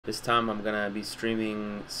This time I'm going to be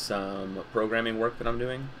streaming some programming work that I'm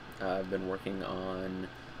doing. I've been working on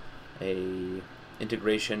a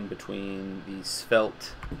integration between the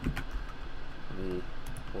Svelte. Let me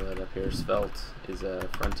pull that up here. Svelte is a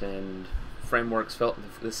front-end framework.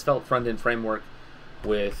 The Svelte front-end framework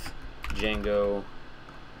with Django.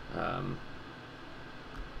 I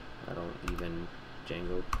don't even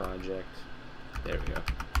Django project. There we go.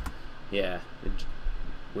 Yeah,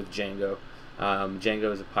 with Django.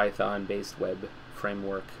 Django is a Python-based web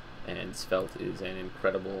framework, and Svelte is an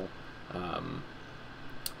incredible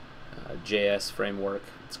JS framework.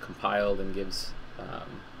 It's compiled and gives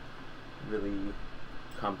really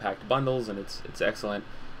compact bundles, and it's excellent.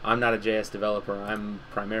 I'm not a JS developer. I'm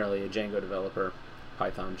primarily a Django developer,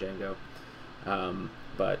 Python Django.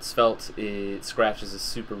 But Svelte, it scratches a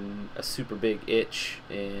super big itch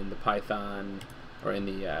in the Python, or in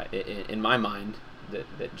the in my mind,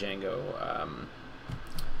 that Django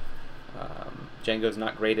Django's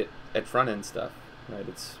not great at front end stuff, right?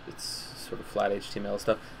 It's sort of flat HTML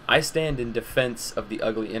stuff. I stand in defense of the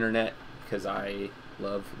ugly internet because I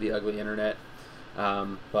love the ugly internet,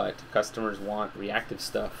 but customers want reactive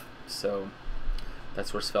stuff, so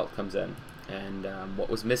that's where Svelte comes in. And what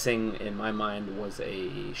was missing in my mind was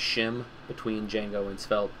a shim between Django and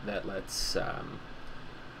Svelte that lets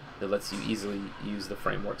you easily use the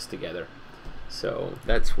frameworks together. So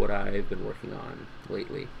that's what I've been working on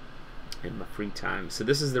lately in my free time. So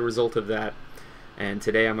this is the result of that, and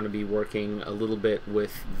today I'm going to be working a little bit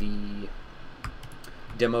with the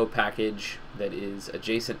demo package that is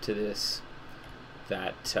adjacent to this,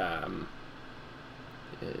 that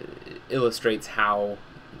illustrates how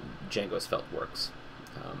Django Svelte works.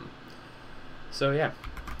 So yeah,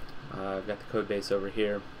 I've got the code base over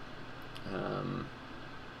here.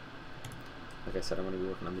 Like I said, I'm going to be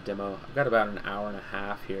working on the demo. I've got about an hour and a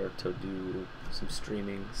half here to do some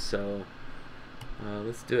streaming, so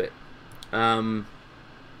let's do it. I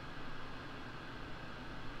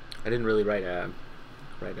didn't really write a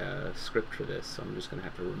script for this, so I'm just going to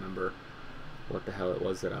have to remember what the hell it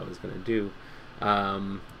was that I was going to do.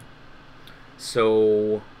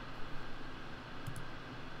 So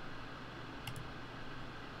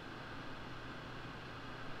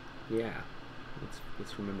yeah,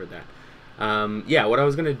 let's remember that. Yeah, what I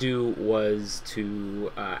was gonna do was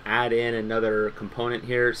to add in another component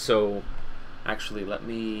here. So actually, let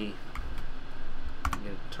me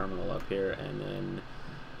get a terminal up here, and then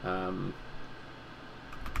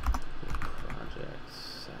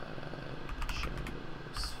projects Django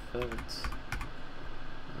Svelte,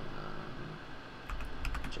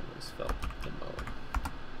 Django Svelte demo.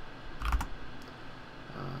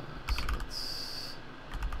 So let's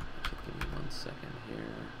give me 1 second here.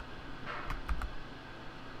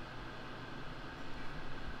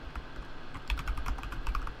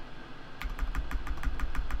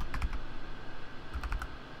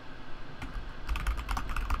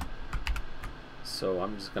 So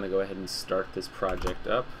I'm just going to go ahead and start this project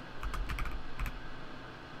up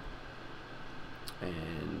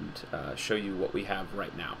and show you what we have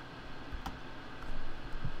right now.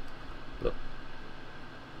 Look.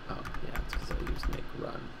 Oh, yeah, it's because I used make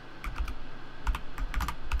run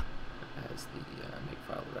as the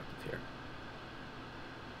makefile directive here.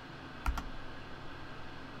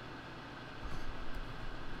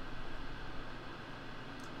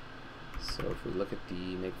 So if we look at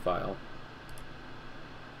the makefile,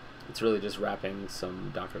 it's really just wrapping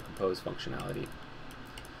some Docker Compose functionality.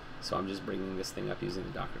 So I'm just bringing this thing up using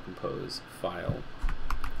the Docker Compose file,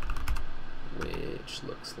 which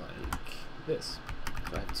looks like this.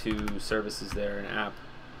 So I have two services there, an app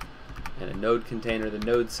and a node container. The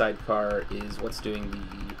node sidecar is what's doing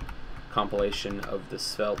the compilation of the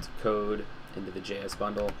Svelte code into the JS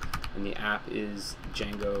bundle, and the app is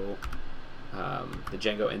Django, the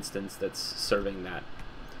Django instance that's serving that.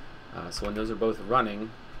 So when those are both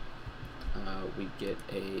running, we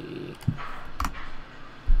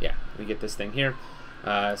get this thing here.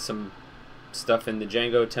 Some stuff in the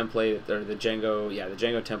Django template, or the Django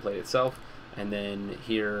template itself, and then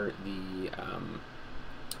here the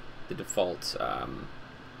default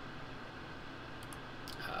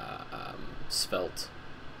Svelte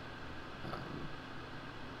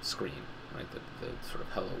screen, right? The sort of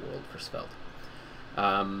hello world for Svelte.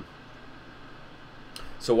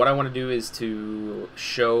 So what I want to do is to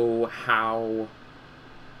show how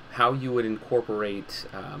you would incorporate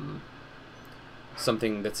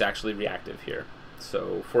something that's actually reactive here.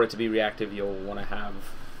 So for it to be reactive, you'll want to have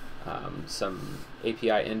some API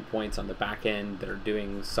endpoints on the back end that are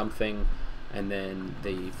doing something and then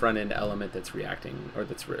the front end element that's reacting, or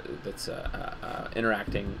that's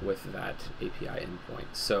interacting with that API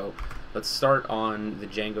endpoint. So let's start on the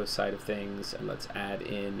Django side of things, and let's add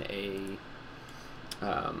in an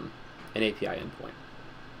API endpoint.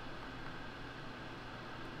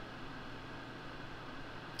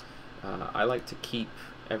 I like to keep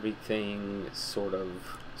everything sort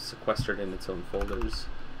of sequestered in its own folders,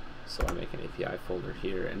 so I make an API folder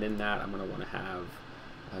here, and in that I'm going to want to have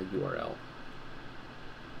a URL.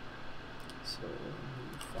 So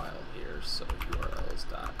file here, so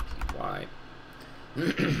urls.py.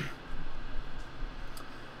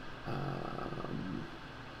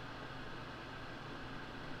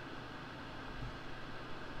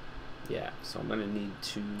 Yeah, so I'm going to need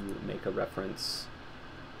to make a reference.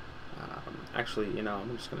 Actually, you know,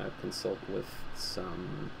 I'm just going to consult with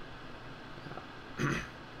some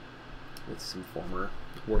former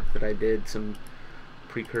work that I did, some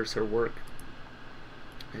precursor work,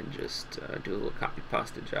 and just do a little copy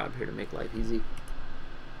pasta job here to make life easy.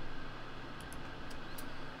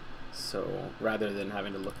 So rather than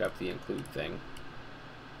having to look up the include thing,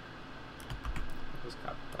 just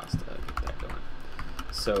copy pasta, get that going.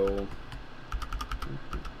 So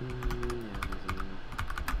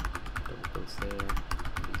double quotes there,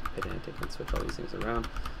 pedantic and switch all these things around.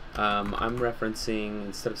 I'm referencing,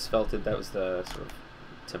 instead of Svelte, that was the sort of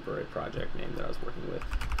temporary project name that I was working with,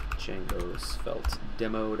 Django Svelte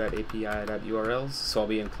demo.api.urls. So I'll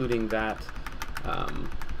be including that. I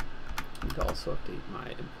need to also update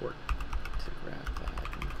my import to grab that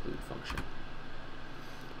include function,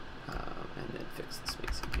 and then fix the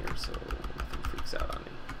spacing here so nothing freaks out on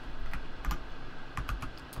me.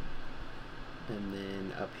 And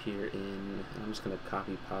then up here I'm just going to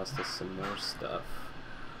copy pasta some more stuff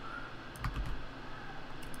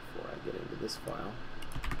before I get into this file.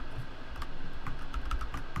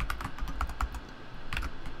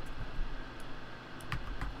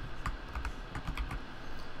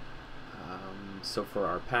 So for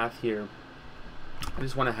our path here, I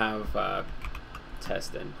just want to have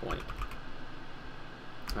test endpoint.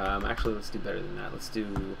 Actually, let's do better than that. Let's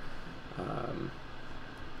do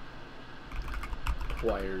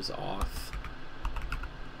requires auth,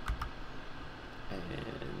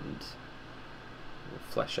 and we'll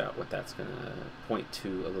flesh out what that's going to point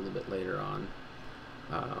to a little bit later on.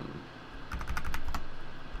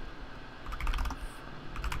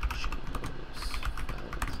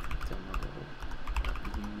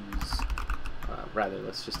 Rather,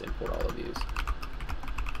 let's just import all the views,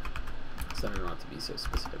 so I don't have to be so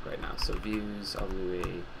specific right now. So views all the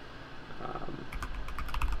way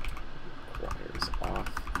requires auth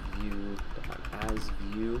view as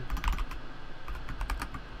view,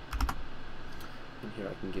 and here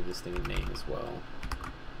I can give this thing a name as well.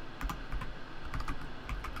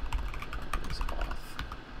 Requires auth.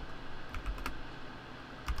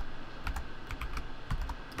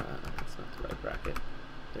 That's not the right bracket.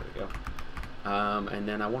 There we go. And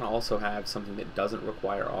then I want to also have something that doesn't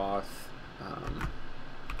require auth.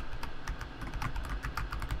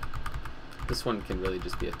 This one can really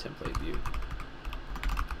just be a template view.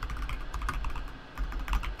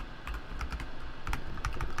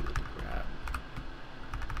 Need to grab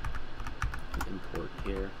the import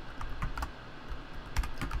here.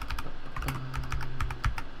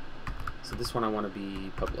 So this one I want to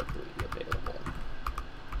be publicly available.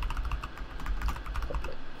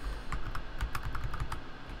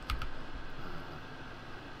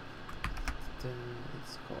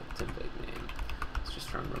 It's called template name. Let's just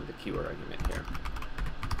try and remember the keyword argument here.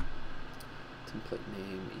 Template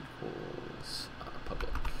name equals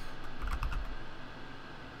public.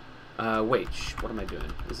 Wait, what am I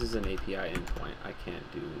doing? This is an API endpoint. I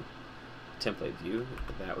can't do template view.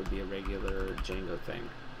 That would be a regular Django thing.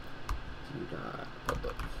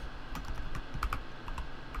 View.public.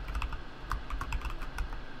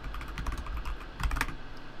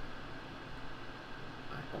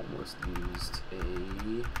 Almost used a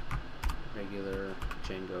regular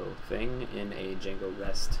Django thing in a Django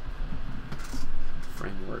REST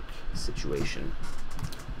framework situation,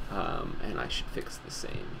 and I should fix the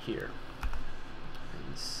same here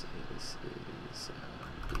and say this is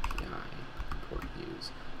API import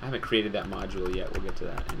views. I haven't created that module yet. We'll get to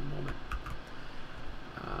that in a moment.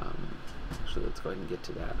 Actually, let's go ahead and get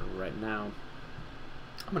to that right now.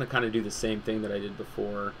 I'm going to kind of do the same thing that I did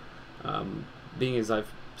before, being as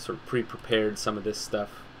I've sort of pre-prepared some of this stuff.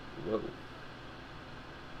 Whoa.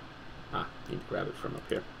 Need to grab it from up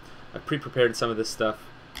here. I've pre-prepared some of this stuff.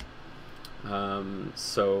 And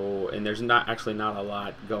there's not a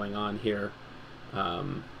lot going on here. Just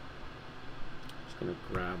gonna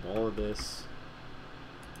grab all of this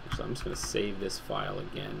Actually, I'm just going to save this file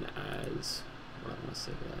again as what I want to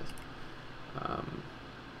save it as.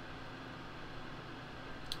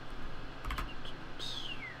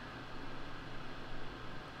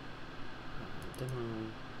 Demo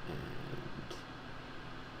and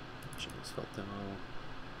Django Svelte demo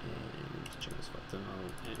and Django Svelte demo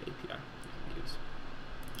and API views.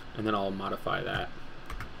 And then I'll modify that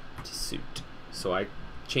to suit. So I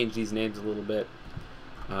changed these names a little bit.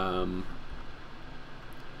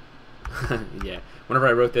 Yeah, whenever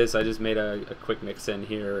I wrote this, I just made a quick mix in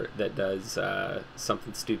here that does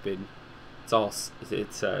something stupid. It's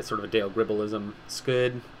sort of a Dale Gribbleism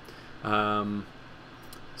scud.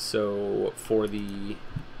 So for the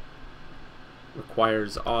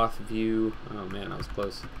requires auth view, oh man, I was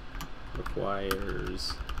close.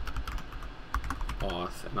 Requires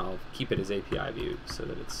auth, and I'll keep it as API view so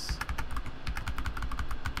that it's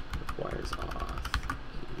requires auth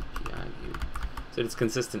API view, so that it's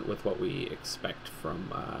consistent with what we expect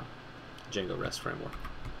from Django REST framework.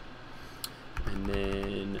 And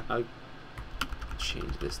then I'll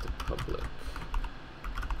change this to public.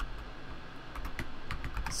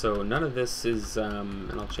 So none of this is,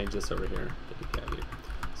 and I'll change this over here to API view.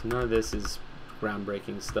 So none of this is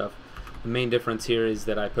groundbreaking stuff. The main difference here is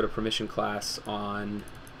that I put a permission class on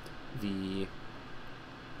the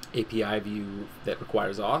API view that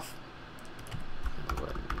requires auth. I'll go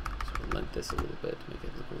ahead and sort of lent this a little bit to make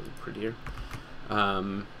it look a little prettier.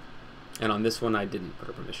 And on this one, I didn't put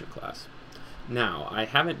a permission class. Now, I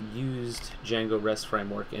haven't used Django REST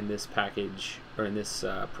framework in this package or in this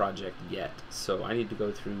project yet, so I need to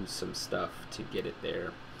go through some stuff to get it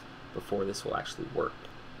there before this will actually work.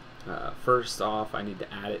 First off, I need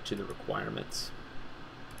to add it to the requirements.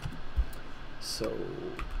 So,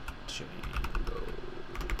 Django.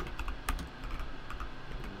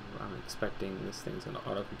 I'm expecting this thing's going to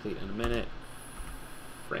autocomplete in a minute.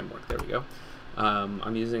 Framework, there we go.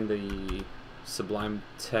 I'm using the Sublime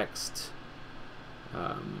Text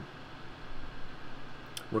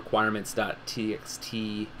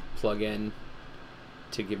requirements.txt plugin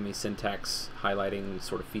to give me syntax highlighting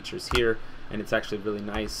sort of features here, and it's actually really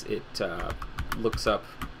nice. It looks up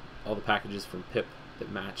all the packages from pip that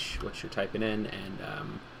match what you're typing in and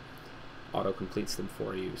auto completes them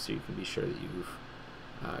for you, so you can be sure that you've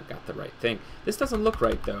got the right thing. This doesn't look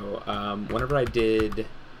right though. Whenever I did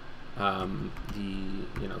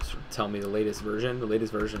sort of tell me the latest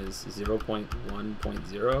version is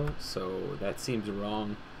 0.1.0, so that seems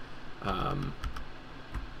wrong.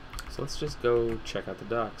 So let's just go check out the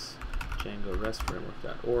docs. Django REST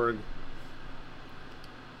framework.org.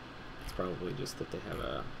 It's probably just that they have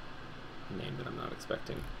a name that I'm not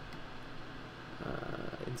expecting.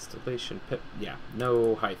 Installation pip, yeah,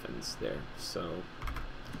 no hyphens there, so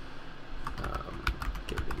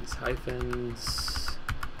get rid of these hyphens.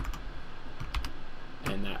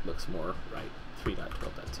 And that looks more right,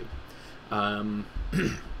 3.12.2.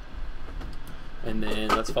 And then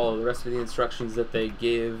let's follow the rest of the instructions that they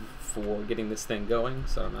give for getting this thing going,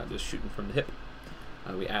 so I'm not just shooting from the hip.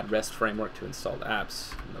 We add REST framework to installed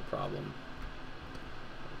apps, no problem.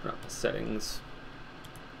 Open up the settings.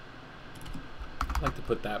 I like to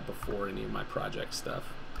put that before any of my project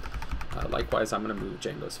stuff. Likewise, I'm going to move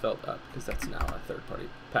Django Svelte up because that's now a third-party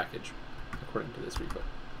package, according to this repo.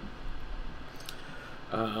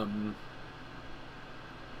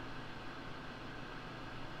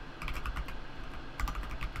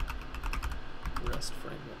 REST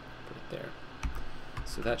framework, put it there.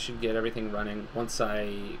 So that should get everything running. Once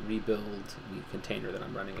I rebuild the container that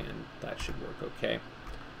I'm running in, that should work okay.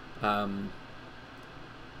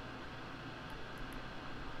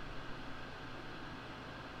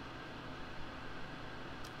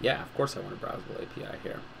 Yeah, of course I want a browsable API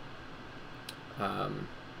here.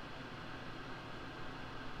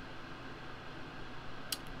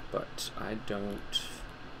 But I don't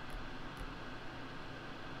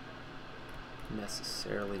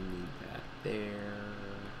necessarily need that there.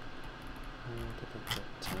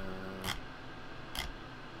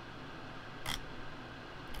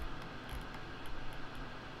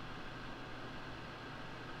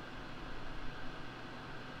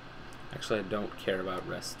 Actually, I don't care about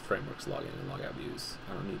REST frameworks login and logout views.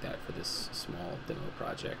 I don't need that for this small demo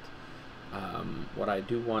project. What I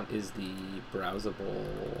do want is the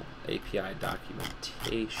browsable API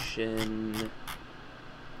documentation,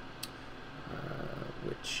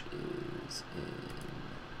 which is in,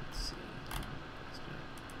 let's see,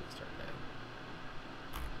 start that.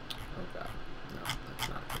 Oh god, no, that's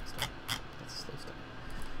not a quick start. That's a slow start.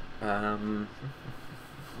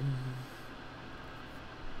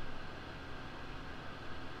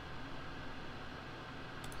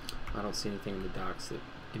 I don't see anything in the docs that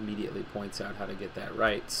immediately points out how to get that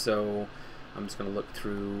right. So I'm just going to look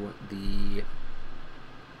through the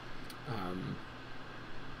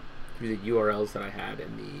URLs that I had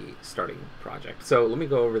in the starting project. So let me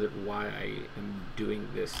go over why I am doing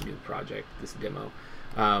this new project, this demo.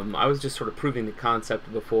 I was just sort of proving the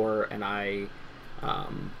concept before, and I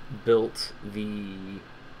built the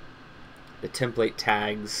template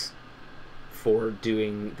tags for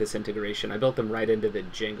doing this integration. I built them right into the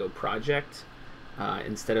Django project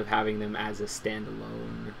instead of having them as a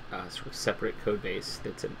standalone sort of separate code base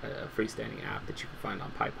that's a freestanding app that you can find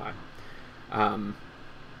on PyPy.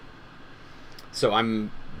 So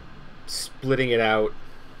I'm splitting it out,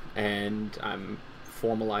 and I'm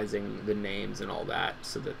formalizing the names and all that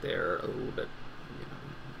so that they're a little bit,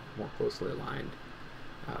 more closely aligned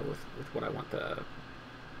with what I want the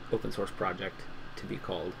open source project to be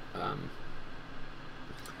called.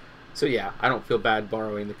 So yeah, I don't feel bad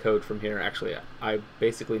borrowing the code from here. Actually, I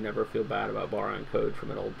basically never feel bad about borrowing code from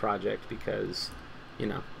an old project because, we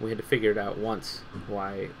had to figure it out once.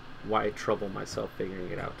 Why trouble myself figuring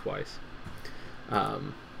it out twice?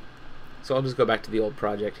 So I'll just go back to the old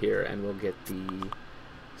project here, and we'll get the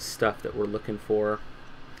stuff that we're looking for.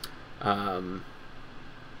 I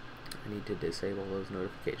need to disable those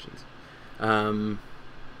notifications. Let me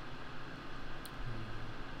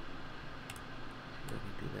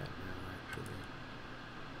do that now, actually.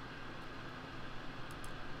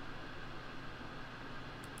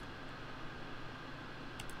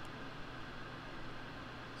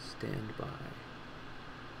 Stand by.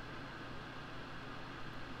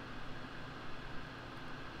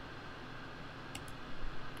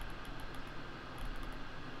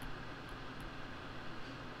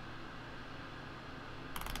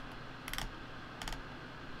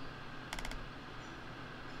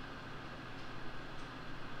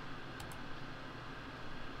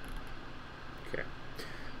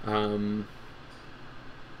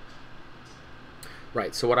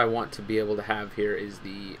 Right, so what I want to be able to have here is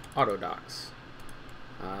the auto docs.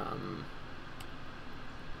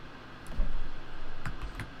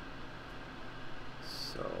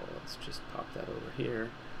 So let's just pop that over here.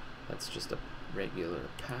 That's just a regular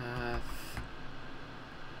path.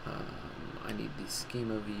 I need the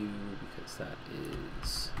schema view because that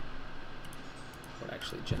is what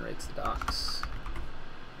actually generates the docs.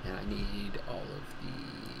 And I need all of the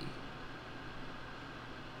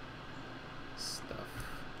stuff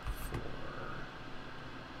for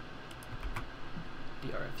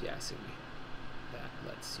DRF Yassing that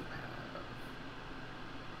lets you have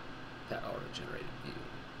that auto-generated view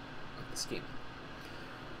of the schema.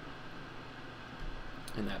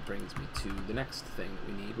 And that brings me to the next thing that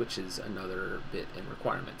we need, which is another bit in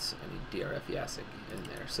requirements. I need DRF Yassing in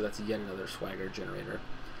there. So that's yet another Swagger generator.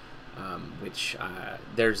 Which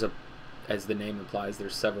there's as the name implies,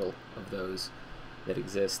 there's several of those that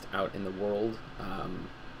exist out in the world.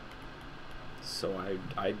 So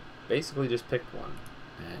I basically just picked one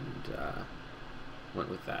and went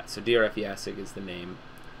with that. So DRF Yassig is the name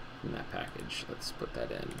in that package. Let's put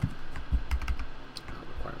that in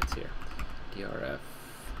requirements here. DRF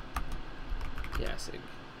Yassig,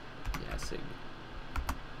 and then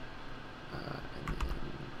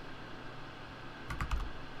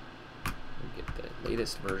get the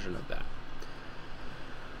latest version of that.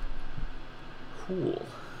 Cool.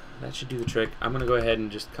 That should do the trick. I'm going to go ahead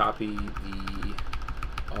and just copy the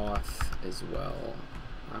auth as well.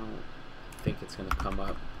 I don't think it's going to come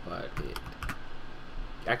up, but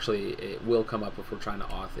it will come up if we're trying to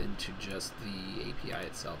auth into just the API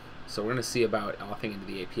itself. So we're going to see about authing into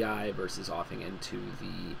the API versus authing into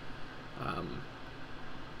the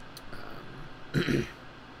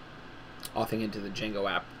authing into the Django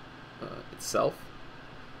app itself.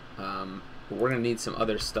 But we're going to need some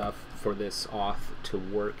other stuff for this auth to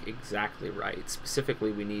work exactly right.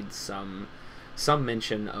 Specifically, we need some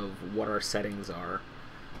mention of what our settings are.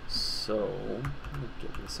 So let me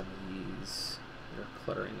get rid of some of these that are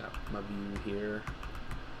cluttering up my view here.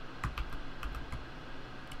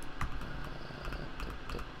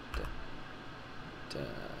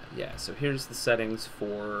 Yeah, so here's the settings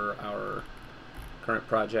for our current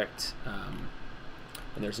project.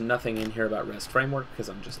 And there's nothing in here about REST Framework because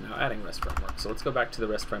I'm just now adding REST Framework. So let's go back to the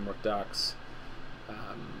REST Framework docs.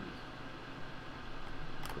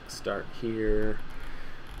 Quick start here.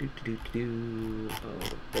 Oh,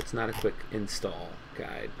 that's not a quick install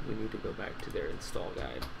guide. We need to go back to their install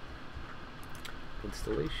guide.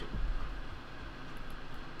 Installation.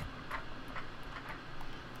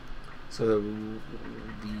 So the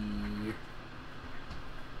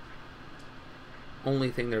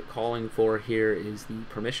only thing they're calling for here is the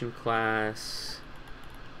permission class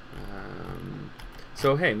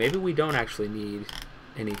So hey, maybe we don't actually need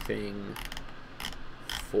anything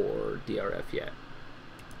for DRF yet.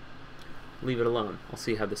 Leave it alone. I'll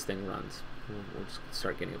see how this thing runs. We'll just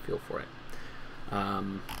start getting a feel for it.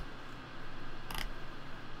 So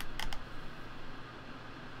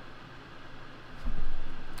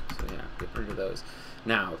yeah, get rid of those.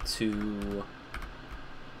 Now to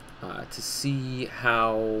see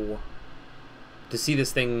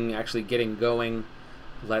this thing actually getting going,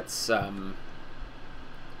 let's go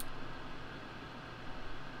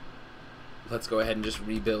ahead and just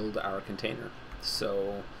rebuild our container.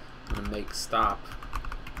 So I'm gonna make stop.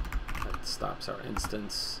 That stops our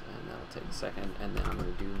instance, and that'll take a second. And then I'm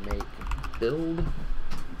gonna do make build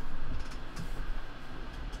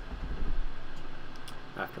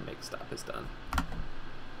after make stop is done.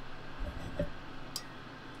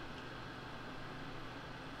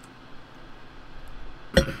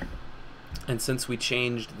 And since we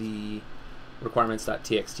changed the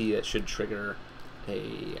requirements.txt, that should trigger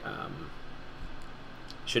a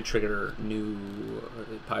new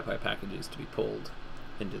PyPy packages to be pulled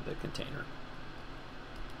into the container,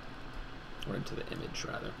 or into the image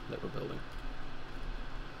rather that we're building.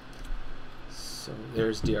 So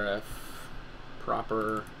there's DRF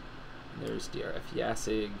proper. There's DRF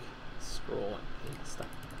Yasig. Scroll. Hey, stop.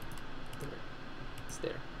 There. It's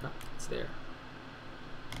there. No, it's there.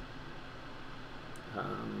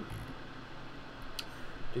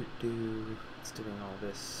 It's doing all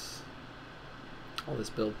this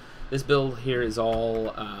build. This build here is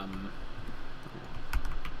all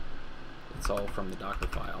it's all from the Docker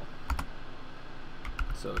file.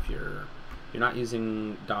 So if you're not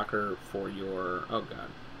using Docker for your, oh god,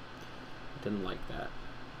 didn't like that.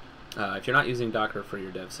 If you're not using Docker for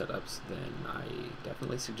your dev setups, then I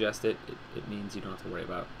definitely suggest it. It means you don't have to worry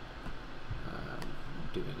about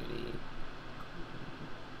doing any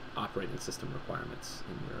operating system requirements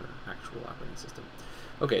in your actual operating system.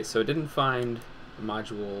 Okay, so it didn't find a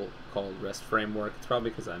module called REST framework. It's probably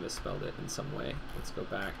because I misspelled it in some way. Let's go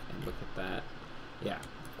back and look at that. Yeah,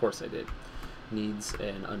 of course I did. Needs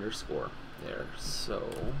an underscore there. So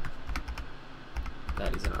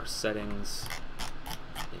that is in our settings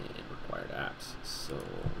and required apps. So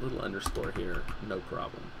a little underscore here, no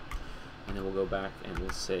problem. And then we'll go back and we'll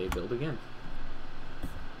say build again.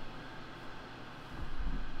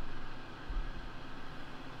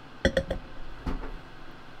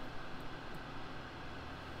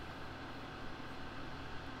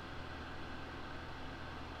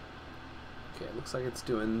 Okay, it looks like it's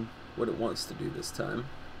doing what it wants to do this time.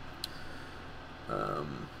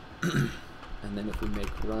 And then if we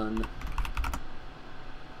make run,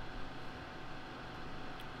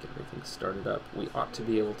 get everything started up, we ought to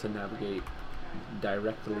be able to navigate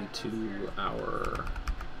directly to our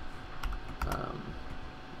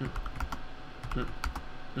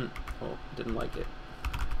oh, didn't like it.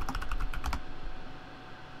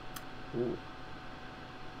 Ooh.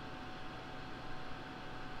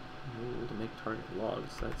 Ooh, to make target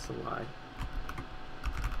logs, that's a lie.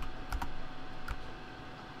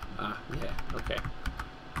 Ah, yeah, okay.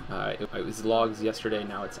 It was logs yesterday,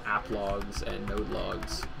 now it's app logs and node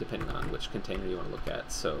logs, depending on which container you want to look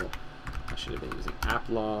at. So I should have been using app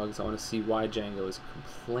logs. I want to see why Django is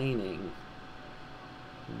complaining.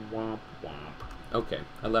 Womp womp. Okay,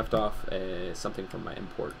 I left off something from my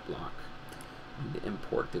import block. I need to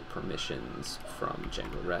import the permissions from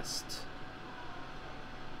Django REST.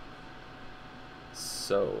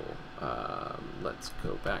 So let's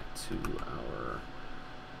go back to our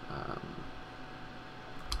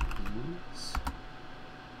views.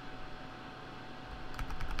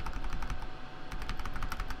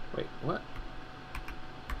 Wait, what?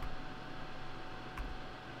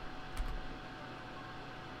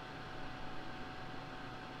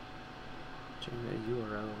 Generate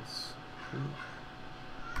URLs.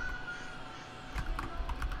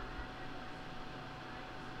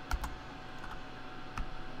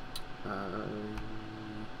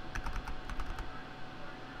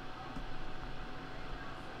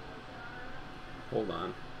 Hold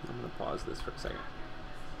on. I'm going to pause this for a second.